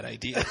was a bad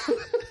idea.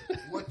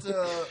 What?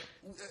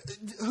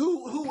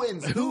 Who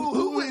wins?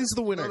 Who is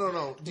the winner?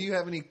 No. Do you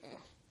have any?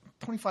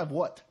 25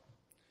 what?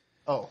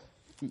 Oh.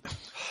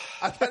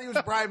 I thought he was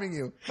bribing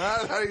you.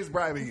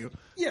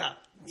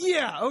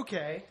 Yeah.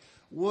 Okay.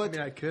 What? I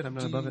mean, I could. I'm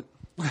not do above you-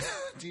 it.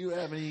 Do you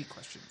have any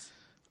questions?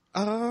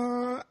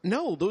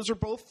 No, those are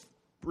both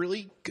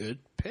really good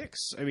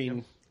picks. I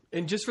mean,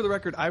 And just for the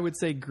record, I would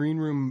say Green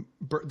Room,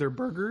 their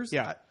burgers,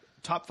 Yeah.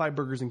 top 5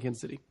 burgers in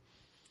Kansas City,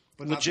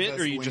 But Legit, not the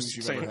best or you wings just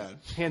you've saying- ever had.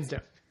 hands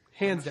down,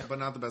 hands down, But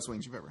not the best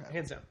wings you've ever had.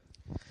 hands down.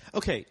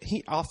 okay,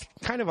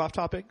 kind of off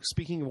topic.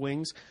 Speaking of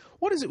wings,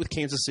 what is it with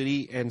Kansas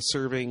City and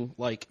serving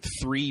like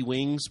 3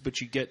 wings,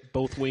 but you get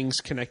both wings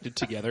connected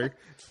together?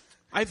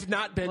 I've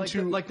not been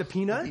Like the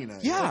peanut,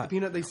 peanut, yeah. Like the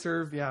peanut they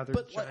serve. Yeah, they're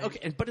but giant.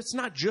 okay, but it's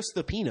not just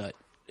the peanut.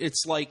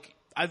 It's like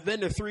I've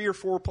been to 3 or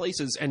 4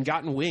 places and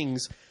gotten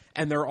wings,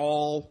 and they're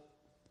all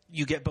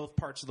you get both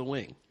parts of the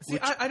wing. See,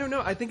 I don't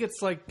know. I think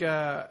it's like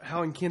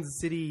how in Kansas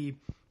City,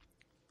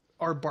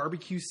 our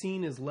barbecue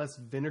scene is less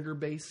vinegar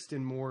based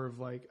and more of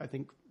like I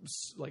think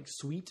like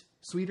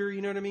sweeter.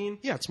 You know what I mean?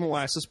 Yeah, it's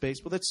molasses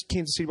based, but that's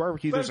Kansas City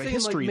barbecue. But There's I'm a saying,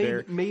 history like,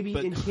 there. Maybe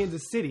but in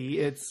Kansas City,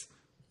 it's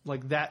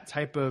like that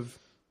type of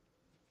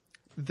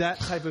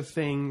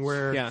thing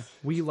where Yeah.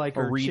 we like A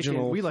our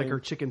regional chicken, we like thing. our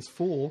chickens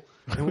full,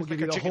 and we'll give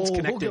you our the chickens whole,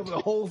 connected. the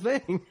whole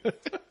thing.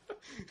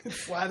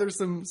 slather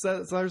some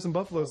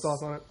buffalo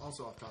sauce on it.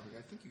 Also off topic,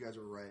 I think you guys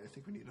were right. I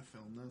think we need to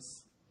film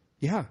this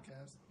yeah,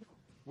 cast.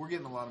 We're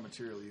getting a lot of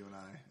material, you and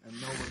I, and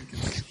no one can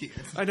see it.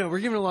 I know we're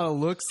giving a lot of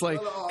looks, like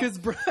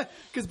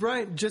because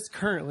Brian just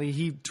currently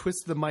he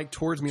twisted the mic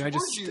towards me. I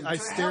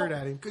stared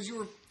at him. because you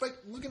were like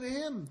looking at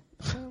him.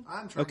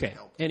 I'm trying okay. to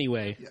help.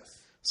 Anyway, Yes.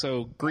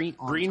 so Green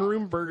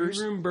Room burgers,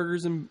 Green Room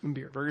burgers and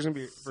beer. burgers and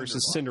beer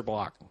versus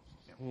Cinderblock.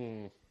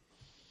 Do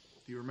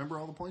you remember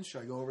all the points?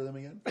 Should I go over them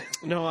again?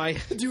 No,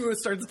 Do you want to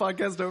start this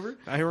podcast over?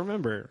 I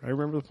remember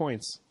the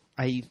points.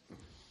 This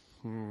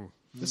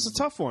is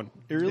a tough one.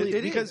 It really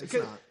It is. because It's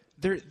not.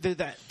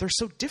 they're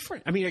so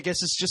different. I mean, I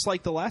guess it's just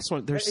like the last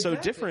one. They're so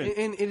Exactly. different.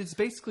 and it's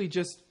basically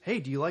just, hey,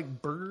 do you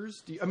like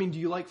burgers? Do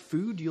you like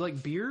food? Do you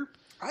like beer?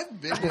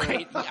 I've been to,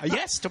 Right?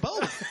 Yes, to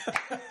both.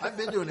 I've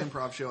been to an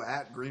improv show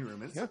at Green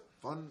Room. It's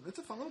fun. It's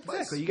a fun little place.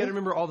 Exactly. You got to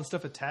remember all the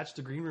stuff attached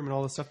to Green Room and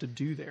all the stuff to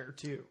do there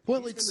too. Well,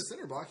 He's been it's to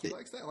Cinderblock. He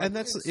likes that. Like, and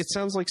that's it.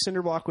 Sounds like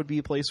Cinderblock would be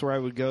a place where I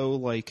would go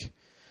like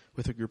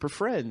with a group of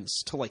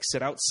friends to like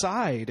sit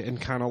outside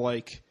and kind of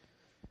like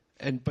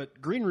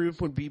but Green Room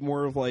would be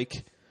more of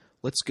like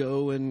let's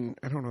go and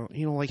I don't know,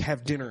 like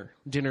have dinner.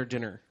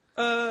 Excuse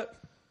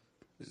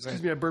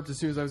me, I burped as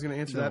soon as I was going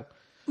to answer that.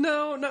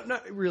 No,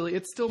 not really.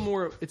 It's still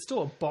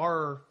a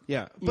bar.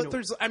 Yeah, but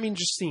there's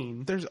just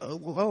scene. There's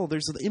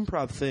there's the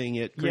improv thing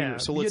at Green Room.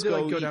 So you let's had to,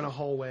 go like, go eat. down a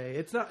hallway.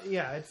 It's not.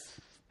 Yeah, it's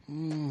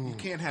you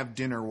can't have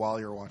dinner while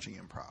you're watching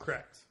improv.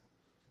 correct.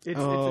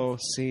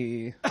 It's,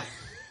 See.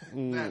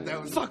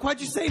 That was fuck.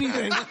 Why'd you say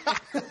anything?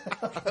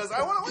 because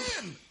I want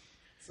to win.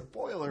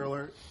 Spoiler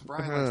alert: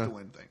 Brian likes to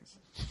win things.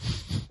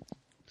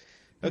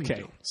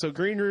 Okay, so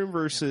Green Room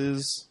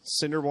versus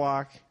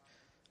Cinderblock.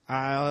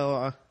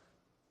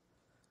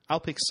 I'll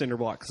pick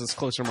Cinderblock because it's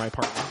closer to my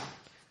apartment.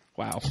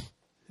 Wow.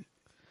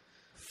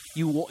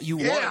 You won.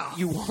 Yeah.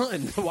 You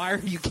won. Why are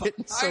you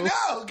getting so? I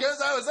know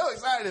because I was so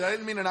excited. I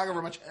didn't mean to knock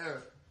over my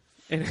chair.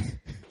 And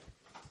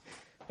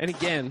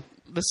again,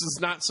 this is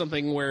not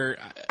something where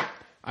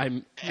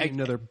I'm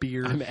Another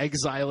beer. I'm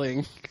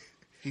exiling.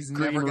 He's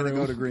Green never going to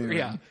Room. go to Green Room.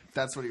 Yeah.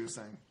 That's what he was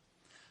saying.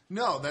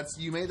 No,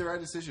 you made the right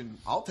decision.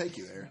 I'll take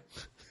you there.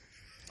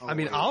 I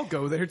mean, I'll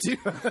go there too.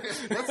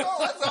 Let's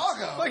all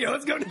go. Okay,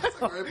 let's go now.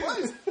 It's a great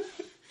place.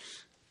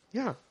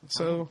 Yeah.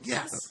 So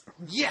Yes.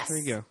 Yes. there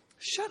you go.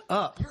 Shut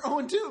up, You're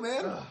 0-2,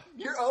 man.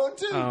 You're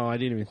 0-2. Oh, I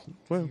didn't even.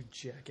 Well, you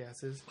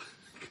jackasses.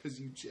 Because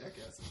you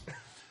jackasses.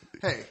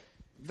 Hey,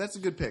 that's a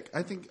good pick.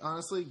 I think,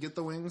 honestly, get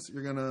the wings.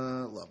 You're going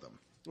to love them.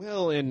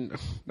 well, and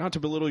not to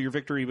belittle your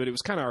victory, but it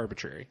was kind of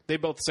arbitrary. They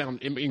both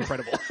sound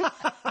incredible.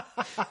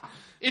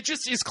 It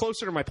just is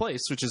closer to my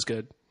place, which is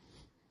good.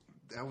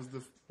 That was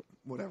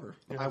whatever.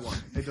 I won.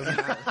 It doesn't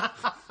matter.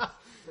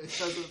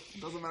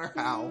 It doesn't matter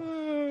how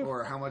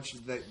or how much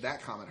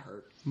that comment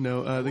hurt.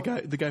 No, the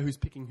guy who's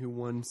picking who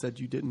won said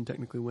you didn't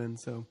technically win.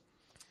 So,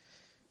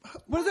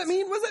 what does that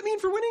mean? What does that mean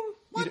for winning?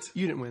 What?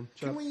 You didn't win.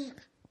 Shut Can up. we...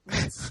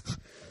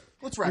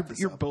 Let's wrap this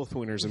You're up. both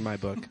winners in my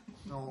book.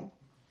 No.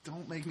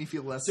 Don't make me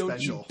feel less Don't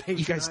special.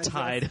 You guys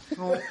tied.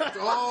 Can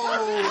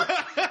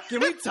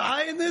we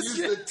tie in this?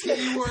 Use the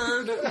T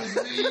word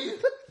with me.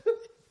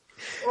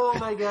 Oh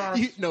my gosh.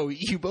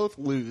 You both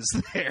lose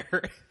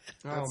there.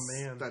 Oh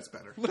man. That's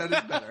better. That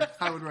is better.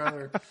 I would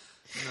rather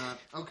not.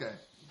 Okay.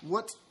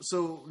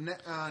 So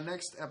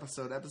next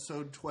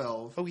episode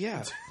 12. Oh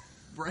yeah.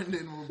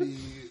 Brendan will be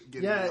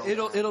getting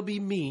it'll be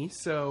me.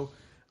 So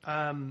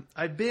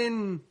I've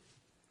been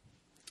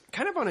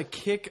kind of on a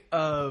kick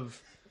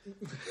of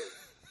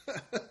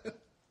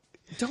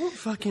don't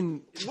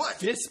fucking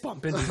fist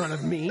bump in front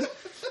of me.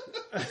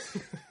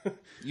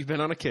 You've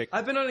been on a kick.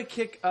 I've been on a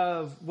kick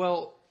of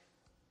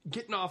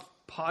getting off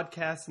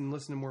podcasts and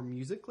listening to more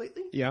music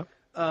lately. Yeah.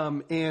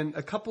 And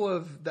a couple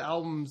of the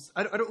albums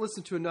I don't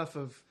listen to enough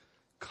of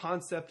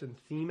concept and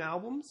theme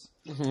albums.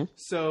 Mm-hmm.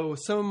 So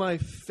some of my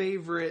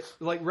favorite,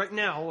 like right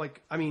now,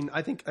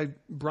 I think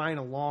Brian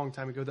a long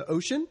time ago, The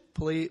Ocean,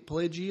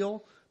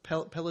 Pelagial.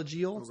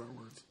 Those are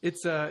words.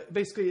 It's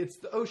basically it's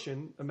The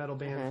Ocean, a metal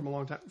band from a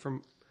long time.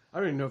 I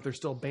don't even know if they're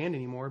still a band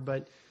anymore,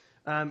 but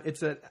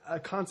it's a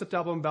concept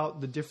album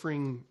about the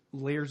differing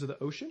layers of the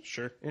ocean.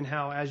 Sure. And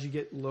how as you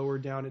get lower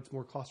down, it's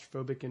more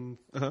claustrophobic and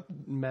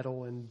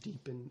metal and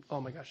deep and oh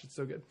my gosh, it's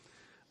so good.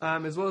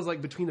 As well as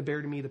like Between the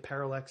Bear to Me, the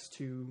Parallax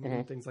 2,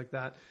 and things like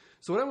that.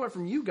 So what I want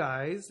from you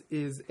guys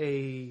is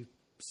a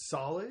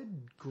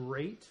solid,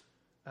 great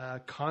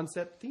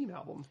concept theme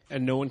album.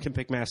 And no one can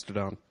pick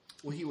Mastodon.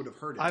 Well, he would have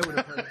heard it. I would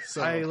have heard it.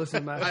 So I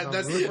listened to Mastodon.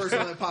 that's the first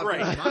one that popped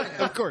in my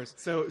head. Of course.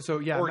 So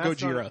yeah. Or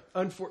Mastodon,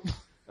 Gojira.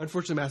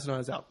 Unfortunately,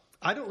 Mastodon is out.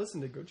 I don't listen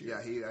to Gojira.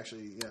 Yeah, he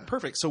actually,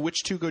 Perfect. So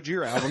which two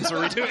Gojira albums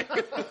are we doing?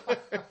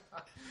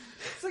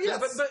 So yeah,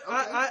 Yes. but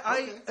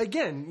I Okay.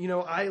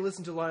 again, I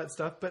listen to a lot of that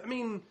stuff. But I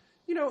mean,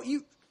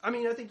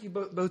 I think you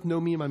both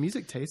know me and my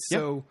music taste.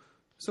 So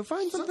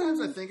find something.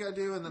 Sometimes I think I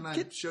do, and then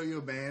I show you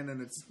a band,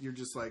 and you're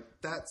just like,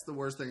 that's the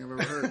worst thing I've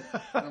ever heard.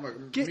 And I'm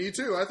like, me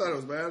too. I thought it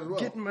was bad as well.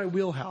 Get in my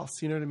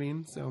wheelhouse. You know what I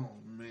mean? So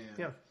Oh, man.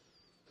 yeah.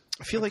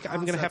 I feel like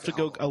I'm going to have to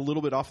go Concept a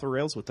little bit off the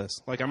rails with this.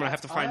 Like I'm going to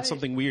have to find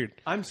something weird.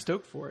 I'm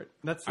stoked for it.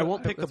 I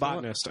won't pick The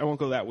Botanist. I won't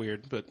go that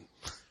weird, but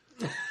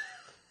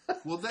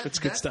Well, that's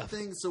good stuff. The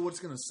thing. So what's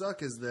going to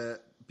suck is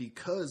that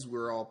because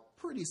we're all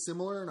pretty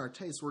similar in our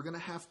tastes, we're going to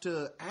have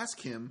to ask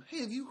him, hey,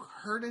 have you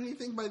heard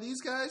anything by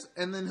these guys?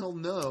 And then he'll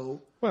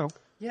know. well,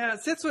 Yeah,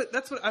 that's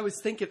what I was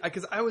thinking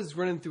because I was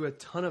running through a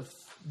ton of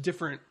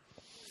different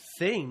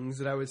things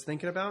that I was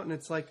thinking about, and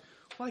it's like,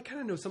 well, I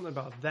kind of know something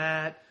about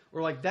that,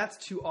 or like that's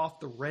too off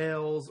the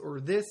rails, or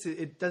this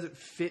it doesn't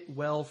fit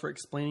well for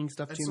explaining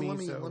stuff And to so me.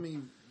 let me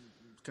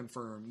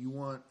confirm. You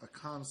want a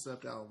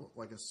concept album,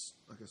 like a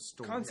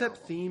story concept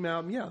album. theme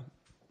album, yeah.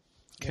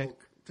 okay. Well,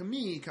 to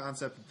me,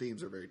 concept and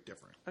themes are very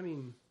different. I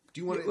mean,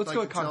 Do you want? let's like,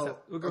 go with to tell-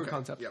 concept. We'll go with Okay,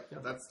 concept. Yep, Yeah.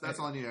 that's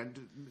all I need.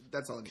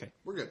 That's all I need. Okay.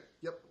 We're good.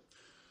 Yep.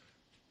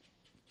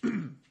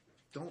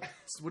 Don't.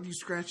 What are you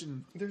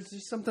scratching? There's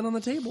just something on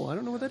the table. I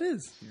don't know what that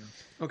is.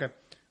 Okay.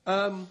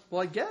 Well,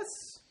 I guess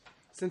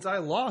since I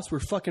lost, we're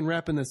fucking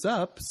wrapping this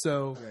up.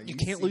 So Yeah, You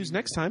can't lose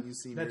next time. You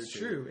seem that's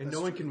irritated. true, and That's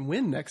no one true. can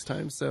win next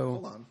time. So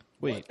Hold on.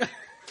 Wait.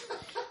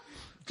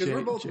 Because we're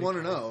Jake- both Jake.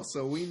 1-0,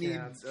 so we need.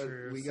 yeah, that's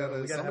true. We So gotta.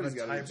 have a Somebody's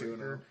got to be tiebreaker.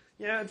 2-0.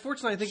 Yeah,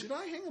 unfortunately, I think Should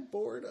I hang a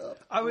board up?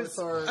 I was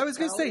with our going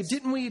to say, tallies?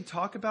 didn't we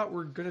talk about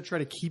we're going to try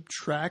to keep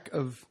track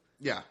of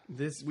Yeah,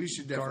 this we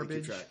should definitely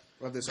garbage keep track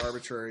of this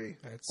arbitrary.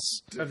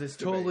 That's of this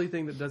debate. totally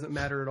thing that doesn't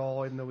matter at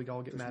all, even though we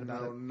all get mad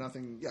about it?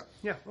 Nothing. Yeah,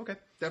 Yeah, okay.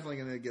 definitely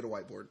gonna get a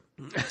whiteboard.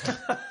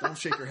 Don't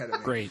shake your head at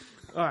me. great.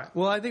 All right.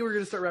 Well, I think we're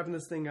going to start wrapping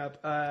this thing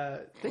up.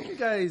 Thank you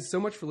guys so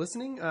much for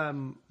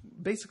listening.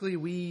 Basically,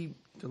 we,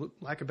 to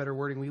lack of better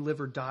wording, we live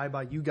or die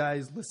by you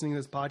guys listening to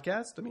this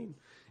podcast. I mean,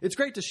 it's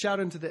great to shout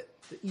into the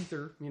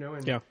ether,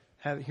 and Yeah.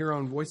 hear our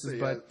own voices, Yeah,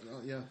 but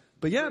yeah.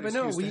 but yeah, Good but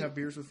no, excuse to we have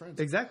beers with friends.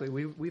 exactly.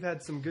 We've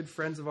had some good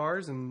friends of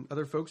ours and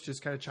other folks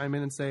just kind of chime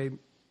in and say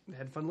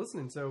had fun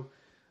listening. So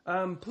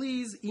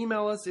please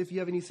email us if you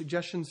have any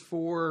suggestions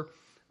for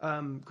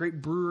great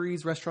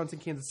breweries, restaurants in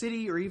Kansas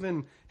City, or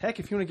even heck,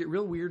 if you want to get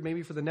real weird,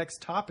 maybe for the next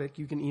topic,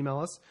 you can email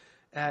us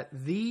at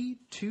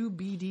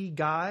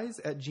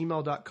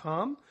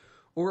the2bdguys@gmail.com,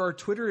 or our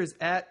Twitter is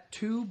at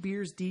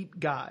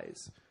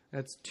 2beersdeepguys.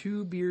 That's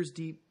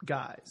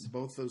 2beersdeepguys.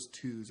 Both those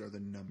twos are the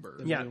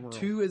number. Yeah,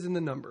 2 is in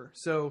the number.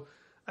 So,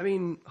 I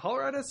mean,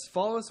 holler at us,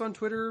 follow us on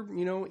Twitter,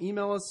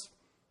 email us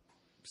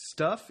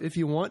stuff if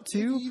you want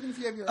to. Even if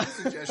you have your own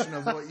suggestion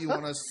of what you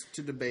want us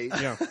to debate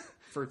Yeah.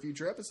 for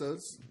future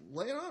episodes,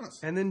 lay it on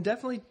us. And then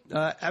definitely,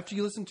 after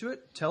you listen to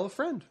it, tell a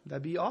friend.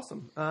 That'd be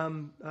awesome.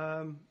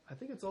 I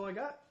think that's all I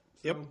got.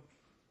 So, Yep.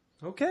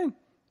 Okay.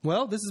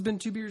 Well, this has been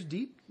 2 Beers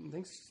Deep.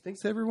 Thanks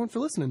to everyone for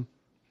listening.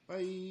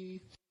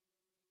 Bye.